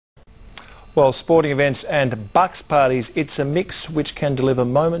Well, sporting events and bucks parties, it's a mix which can deliver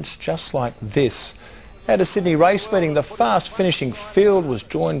moments just like this. At a Sydney race meeting, the fast-finishing field was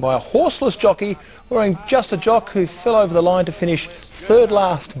joined by a horseless jockey wearing just a jock who fell over the line to finish third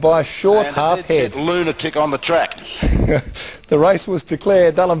last by a short half head. Lunatic on the track. The race was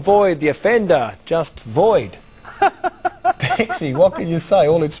declared null and void, the offender just void. Dixie, what can you say?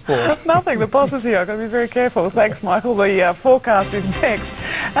 All in sport. Nothing. The boss is here. I've got to be very careful. Thanks, Michael. The forecast is next.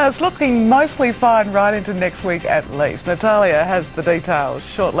 And it's looking mostly fine right into next week at least. Natalia has the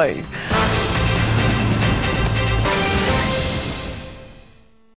details shortly.